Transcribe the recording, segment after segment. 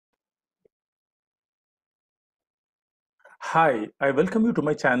Hi, I welcome you to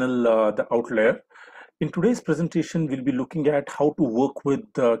my channel, The Outlier. In today's presentation, we'll be looking at how to work with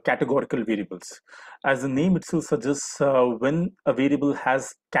categorical variables. As the name itself suggests, when a variable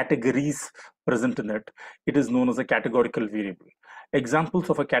has categories present in it, it is known as a categorical variable. Examples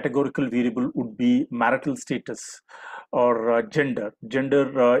of a categorical variable would be marital status or gender.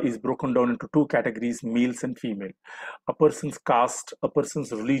 Gender is broken down into two categories, males and female. A person's caste, a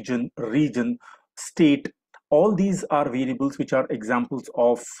person's religion, region, state, all these are variables which are examples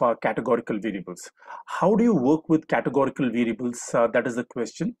of categorical variables. How do you work with categorical variables? That is the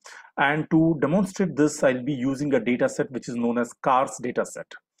question. And to demonstrate this, I'll be using a data set which is known as cars data set.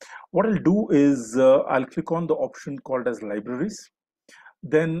 What I'll do is I'll click on the option called as libraries.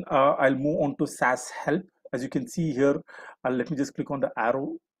 Then I'll move on to SAS help. As you can see here, let me just click on the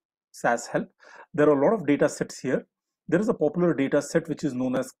arrow SAS help. There are a lot of data sets here. There is a popular data set which is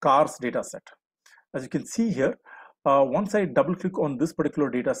known as cars data set. As you can see here, once I double click on this particular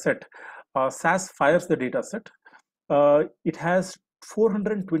data set, SAS fires the data set. It has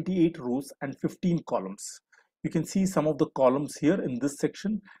 428 rows and 15 columns. You can see some of the columns here in this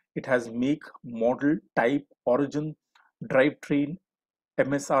section. It has make, model, type, origin, drivetrain,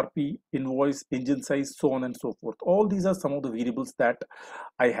 MSRP, invoice, engine size, so on and so forth. All these are some of the variables that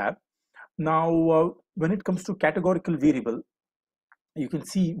I have. Now, when it comes to categorical variable, you can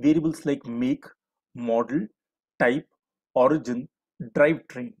see variables like make, model, type, origin,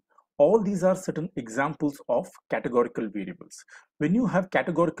 drivetrain. All these are certain examples of categorical variables. When you have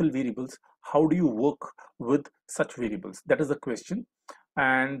categorical variables, how do you work with such variables? That is the question.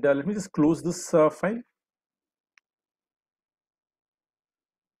 And let me just close this file.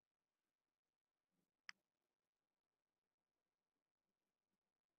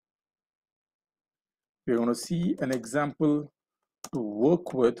 We're going to see an example to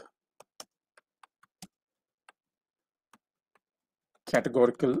work with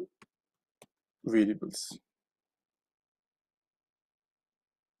categorical variables.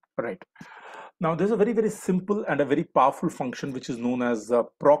 Right. Now, there's a very simple and a very powerful function which is known as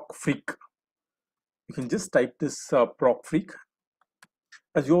Proc Freq. You can just type this Proc Freq.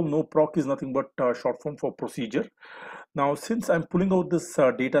 As you all know, proc is nothing but short form for procedure. Now, since I'm pulling out this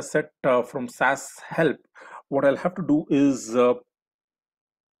data set from SAS help, what I'll have to do is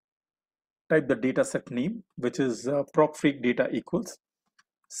type the data set name, which is proc freq data equals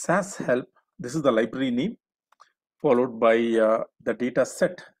SAS help. This is the library name, followed by the data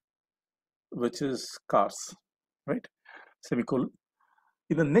set, which is cars, right? Semicolon.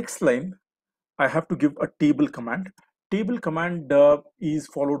 In the next line, I have to give a table command. Table command is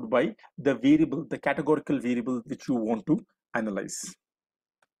followed by the variable, the categorical variable which you want to analyze.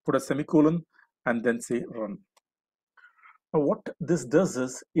 Put a semicolon and then say run. Now what this does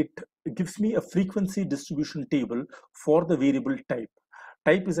is it gives me a frequency distribution table for the variable type.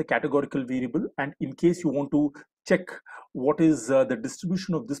 Type is a categorical variable, and in case you want to check what is the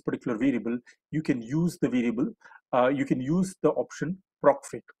distribution of this particular variable, you can use the variable, you can use the option proc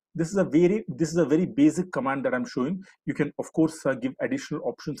freq. This is a very basic command that I'm showing. You can of course give additional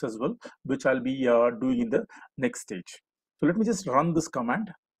options as well, which I'll be doing in the next stage. So let me just run this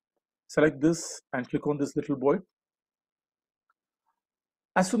command. Select this and click on this little boy.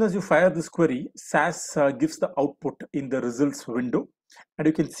 As soon as you fire this query, SAS gives the output in the results window. And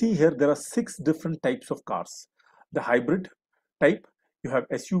you can see here there are 6 different types of cars. The hybrid type, you have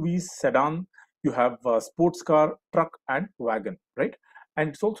SUVs, sedan, you have sports car, truck, and wagon, right? And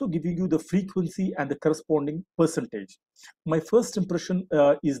it's also giving you the frequency and the corresponding percentage. My first impression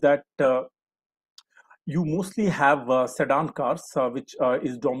is that you mostly have sedan cars, which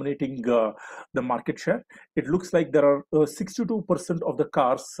is dominating the market share. It looks like there are 62% of the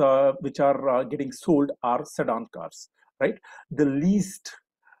cars which are getting sold are sedan cars, right? The least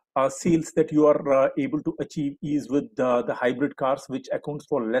sales that you are able to achieve is with the hybrid cars, which accounts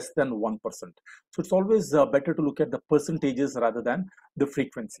for less than 1%. So it's always better to look at the percentages rather than the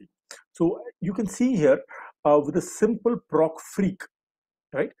frequency. So you can see here with a simple proc freq,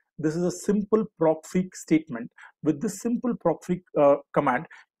 right? This is a simple proc freq statement. With this simple proc freq command,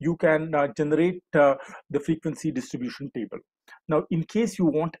 you can generate the frequency distribution table. Now, in case you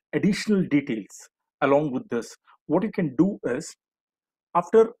want additional details along with this, what you can do is,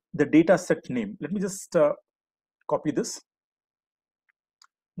 after the data set name, let me just copy this,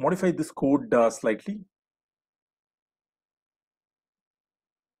 modify this code slightly.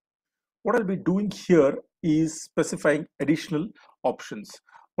 What I'll be doing here is specifying additional options.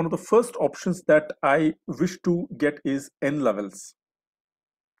 One of the first options that I wish to get is n levels,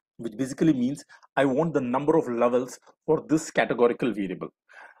 which basically means I want the number of levels for this categorical variable,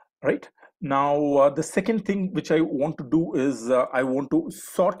 right? Now, the second thing which I want to do is I want to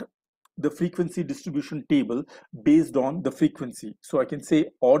sort the frequency distribution table based on the frequency. So I can say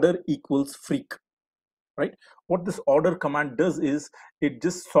order equals freq, right? What this order command does is it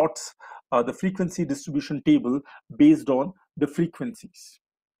just sorts the frequency distribution table based on the frequencies,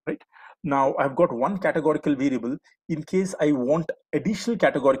 right? Now I've got one categorical variable. In case I want additional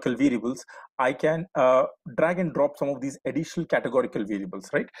categorical variables, I can drag and drop some of these additional categorical variables,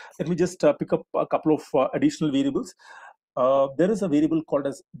 right? Let me just pick up a couple of additional variables. There is a variable called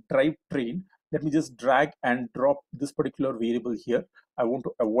as drivetrain. Let me just drag and drop this particular variable here. I want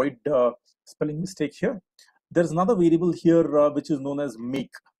to avoid spelling mistake here. There's another variable here which is known as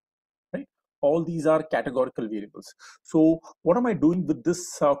make, right? All these are categorical variables. So what am I doing with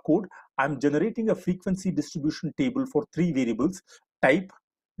this code? I'm generating a frequency distribution table for three variables: type,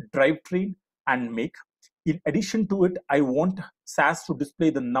 drivetrain, and make. In addition to it, I want SAS to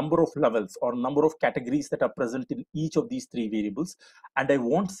display the number of levels or number of categories that are present in each of these three variables. And I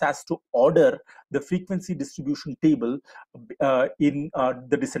want SAS to order the frequency distribution table in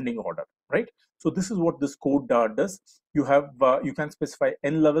the descending order, right? So this is what this code does. You can specify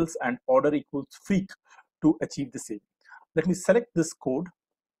n levels and order equals freq to achieve the same. Let me select this code,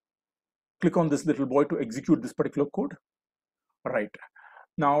 click on this little boy to execute this particular code, right?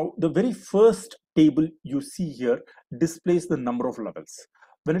 Now, the very first table you see here displays the number of levels.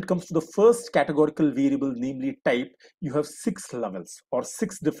 When it comes to the first categorical variable, namely type, you have 6 levels or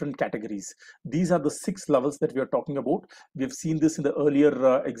 6 different categories. These are the 6 levels that we are talking about. We have seen this in the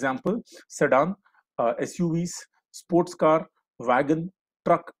earlier example: sedan, SUVs, sports car, wagon,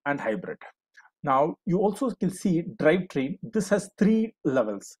 truck, and hybrid. Now, you also can see drivetrain. This has 3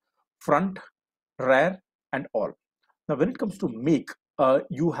 levels: front, rear, and all. Now, when it comes to make,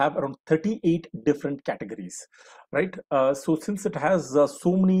 you have around 38 different categories, right? So since it has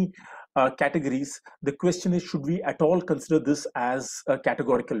so many categories, the question is, should we at all consider this as a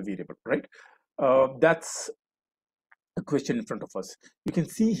categorical variable, right? That's a question in front of us. You can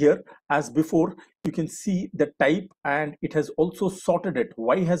see here, as before, you can see the type, and it has also sorted it.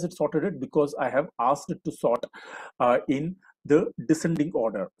 Why has it sorted it? Because I have asked it to sort in the descending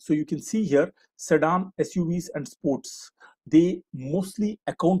order. So you can see here, sedan, SUVs, and sports, they mostly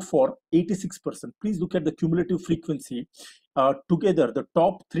account for 86%. Please look at the cumulative frequency. Together, the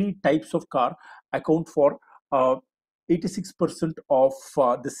top 3 types of car account for 86% of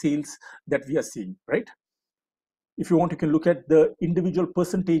the sales that we are seeing, right? If you want, you can look at the individual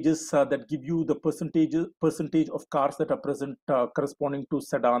percentages that give you the percentage of cars that are present corresponding to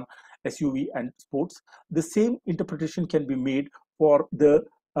sedan, SUV, and sports. The same interpretation can be made for the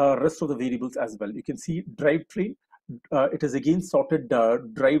rest of the variables as well. You can see drivetrain. It is again sorted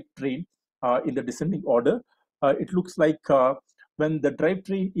drivetrain in the descending order. It looks like when the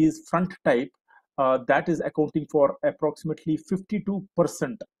drivetrain is front type, that is accounting for approximately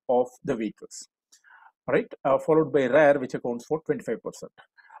 52% of the vehicles, right? Followed by rear, which accounts for 25%.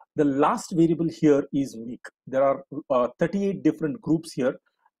 The last variable here is make. There are 38 different groups here,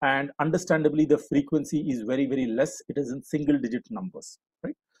 and understandably the frequency is very, very less. It is in single digit numbers,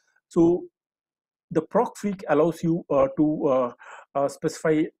 right? So the Proc Freq allows you to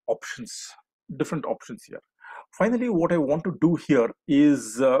specify options, different options here. Finally, what I want to do here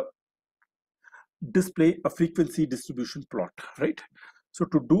is display a frequency distribution plot, right? So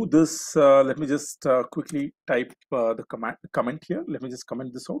to do this, let me just quickly type the comment here. Let me just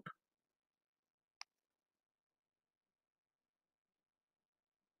comment this out.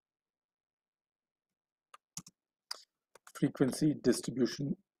 Frequency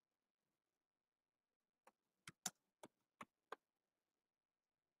distribution.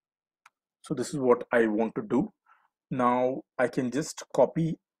 So this is what I want to do. Now I can just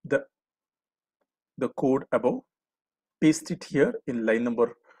copy the code above, paste it here in line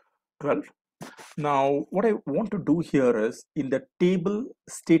number 12. Now what I want to do here is, in the table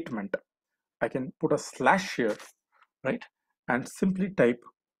statement, I can put a slash here, right? And simply type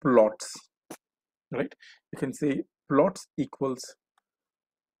plots, right? You can say plots equals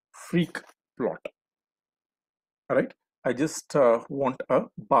freq plot, right? I just want a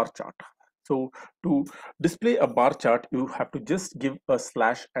bar chart. So to display a bar chart, you have to just give a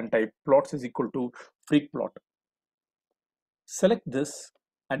slash and type plots is equal to freq plot. Select this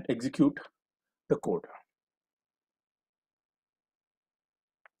and execute the code,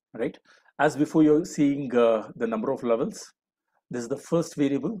 right? As before, you're seeing the number of levels. This is the first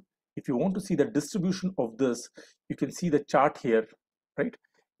variable. If you want to see the distribution of this, you can see the chart here, right?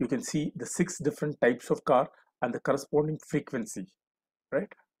 You can see the 6 different types of car and the corresponding frequency,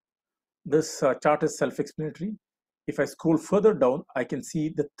 right? This chart is self-explanatory. If I scroll further down, I can see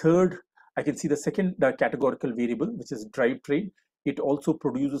the third I can see the second categorical variable, which is drivetrain. It also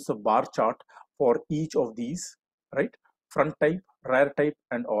produces a bar chart for each of these, right? Front type, rear type,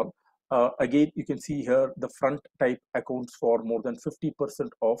 and all. Again, you can see here the front type accounts for more than 50%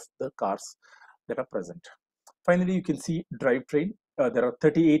 of the cars that are present. Finally, you can see drivetrain. There are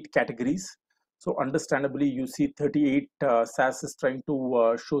 38 categories. So understandably, you see 38 SAS is trying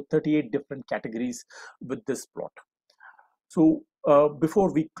to show 38 different categories with this plot. So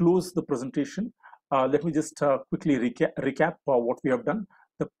before we close the presentation, let me just quickly recap what we have done.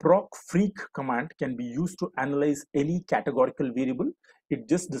 The Proc Freq command can be used to analyze any categorical variable. It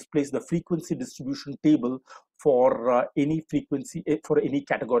just displays the frequency distribution table for any frequency for any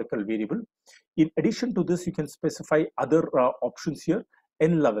categorical variable. In addition to this, you can specify other options here.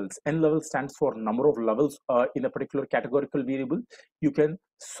 N levels. N level stands for number of levels in a particular categorical variable. You can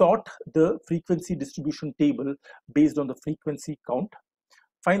sort the frequency distribution table based on the frequency count.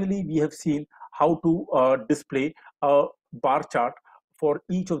 Finally, we have seen how to display a bar chart for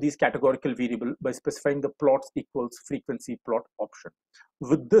each of these categorical variable by specifying the plots equals frequency plot option.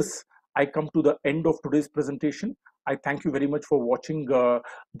 With this, I come to the end of today's presentation. I thank you very much for watching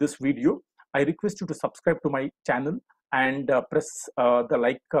this video. I request you to subscribe to my channel and press the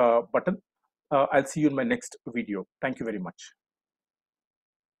like button. I'll see you in my next video. Thank you very much.